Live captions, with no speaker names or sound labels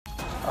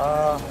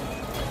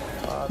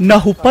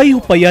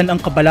Nahupay-hupayan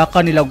ang kabalaka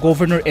nila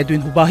Governor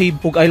Edwin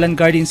Jubahib ug Island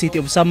Garden City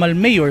of Samal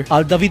Mayor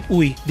Al David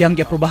Uy dihang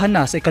giaprobahan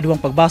na sa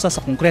ikaduhang pagbasa sa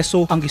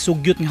Kongreso ang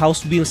gisugyot nga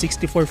House Bill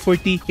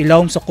 6440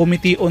 ilawom sa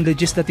Committee on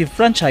Legislative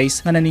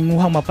Franchise nga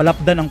naninguhang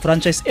mapalapdan ang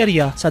franchise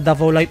area sa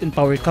Davao Light and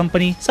Power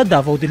Company sa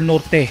Davao del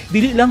Norte.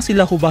 Dili lang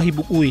sila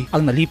Jubahib ug Uy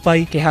ang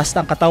nalipay kay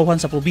hasta ang katawhan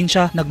sa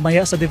probinsya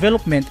nagmaya sa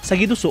development sa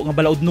giduso nga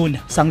balaod nun.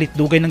 Sanglit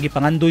dugay ng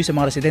gipangandoy sa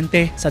mga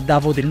residente sa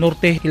Davao del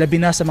Norte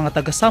hilabi na sa mga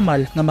taga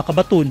Samal nga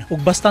makabaton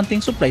ug bastanteng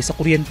supply sa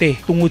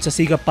kuryente tungod sa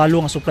sigapalo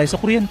nga supply sa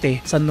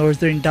kuryente sa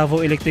Northern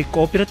Davao Electric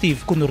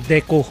Cooperative kun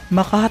Nordeco.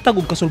 Makahatag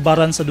og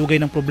kasulbaran sa dugay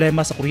ng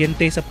problema sa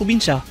kuryente sa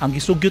probinsya ang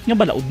gisugyot nga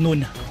balaod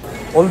nun.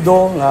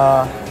 Although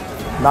nga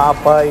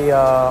naapay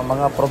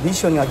mga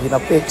provision nga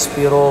ginapix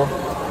pero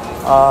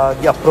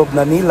gi-approve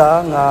na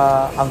nila nga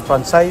ang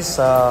franchise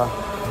sa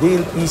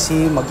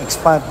DLPC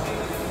mag-expand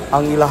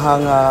ang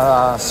ilahang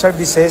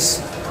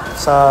services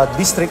sa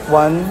District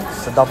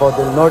 1 sa Davao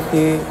del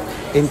Norte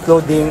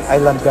including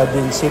Island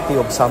Garden City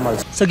of Samal.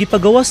 Sa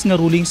gipagawas nga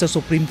ruling sa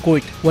Supreme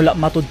Court, wala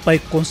matudpay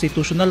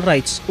constitutional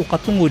rights o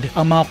katungod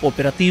ang mga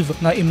cooperative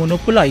nga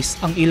i-monopolize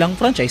ang ilang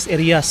franchise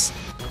areas.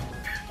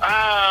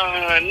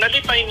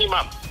 Nalipay ni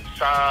ma'am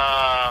sa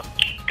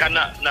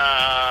kana na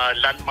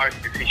landmark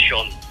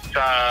decision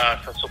sa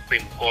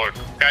Supreme Court.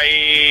 Kay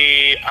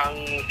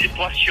ang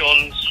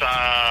sitwasyon sa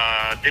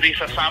diri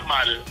sa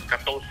Samal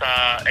katong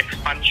sa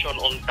expansion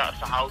unta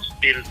sa House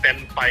Bill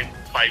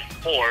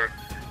 10554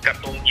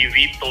 katong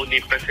givito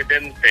ni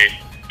Presidente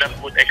that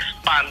would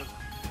expand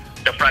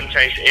the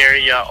franchise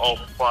area of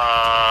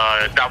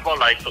Davao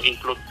Light to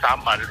include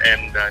Samal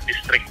and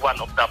District 1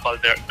 of Davao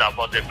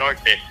del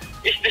Norte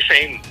is the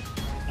same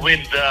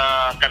with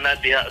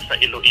Canada sa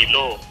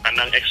Iloilo,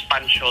 kanang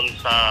expansion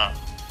sa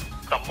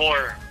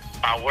more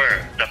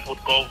power that would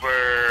cover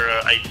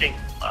I think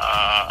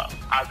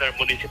other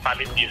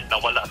municipalities na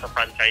wala sa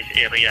franchise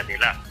area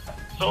nila.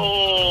 So,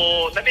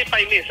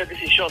 nalipay ni sa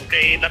desisyon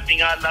kay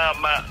napingala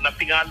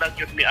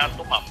yun ni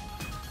ato ma'am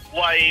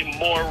why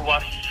more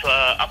was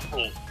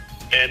approved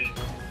and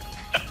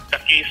the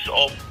case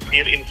of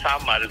here in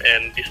Samal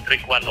and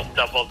District 1 of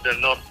Davao del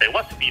Norte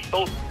was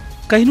vetoed.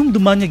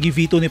 Kahinumduman nga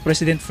givito ni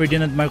President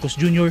Ferdinand Marcos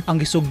Jr. ang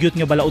gisugyot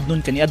nga balaod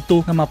nun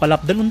kaniadto nga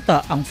mapalapdan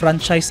unta ang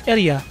franchise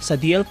area sa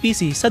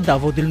DLPC sa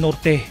Davao del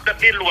Norte. The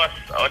bill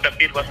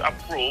was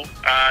approved.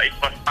 It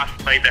was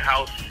passed by the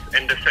House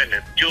and the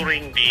Senate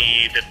during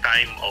the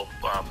time of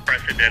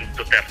President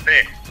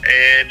Duterte.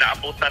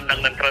 Naabutan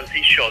lang ng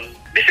transition.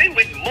 The same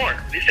with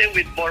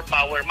more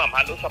power, ma'am.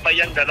 Halos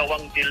sabayang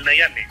dalawang bill na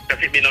yan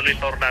kasi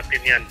minonitor natin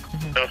yan.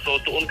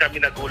 So doon kami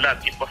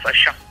nagulat. It was a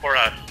shock for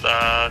us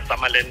sa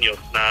Malenyos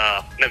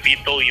na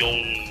veto yung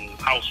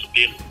House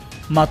Bill.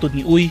 Matud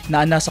ni Uy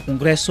na ana sa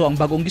Kongreso ang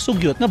bagong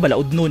gisugyot nga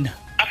balaod nun.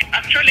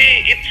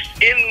 Actually, it's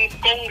in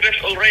Congress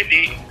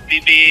already.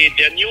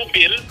 The new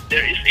bill,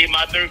 there is a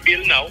mother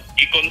bill now.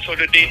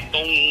 I-consolidate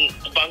tong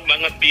ubang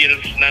mga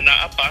bills na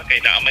naapa kay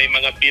na may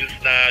mga bills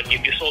na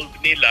i-dissolve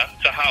nila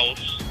sa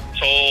House.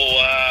 So,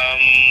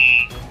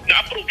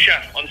 na-approve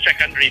siya on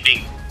second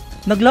reading.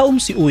 Naglaom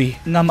si Uy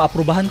nga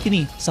maaprubahan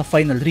kini sa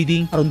final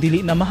reading aron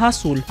dili na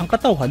mahasol ang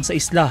katawhan sa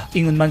isla.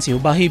 Ingon man si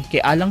Jubahib kay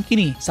alang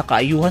kini sa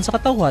kaayuhan sa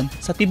katawhan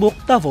sa tibok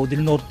Davao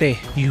del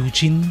Norte.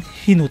 Eugene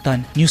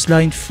Hinutan,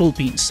 Newsline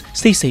Philippines.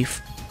 Stay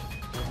safe.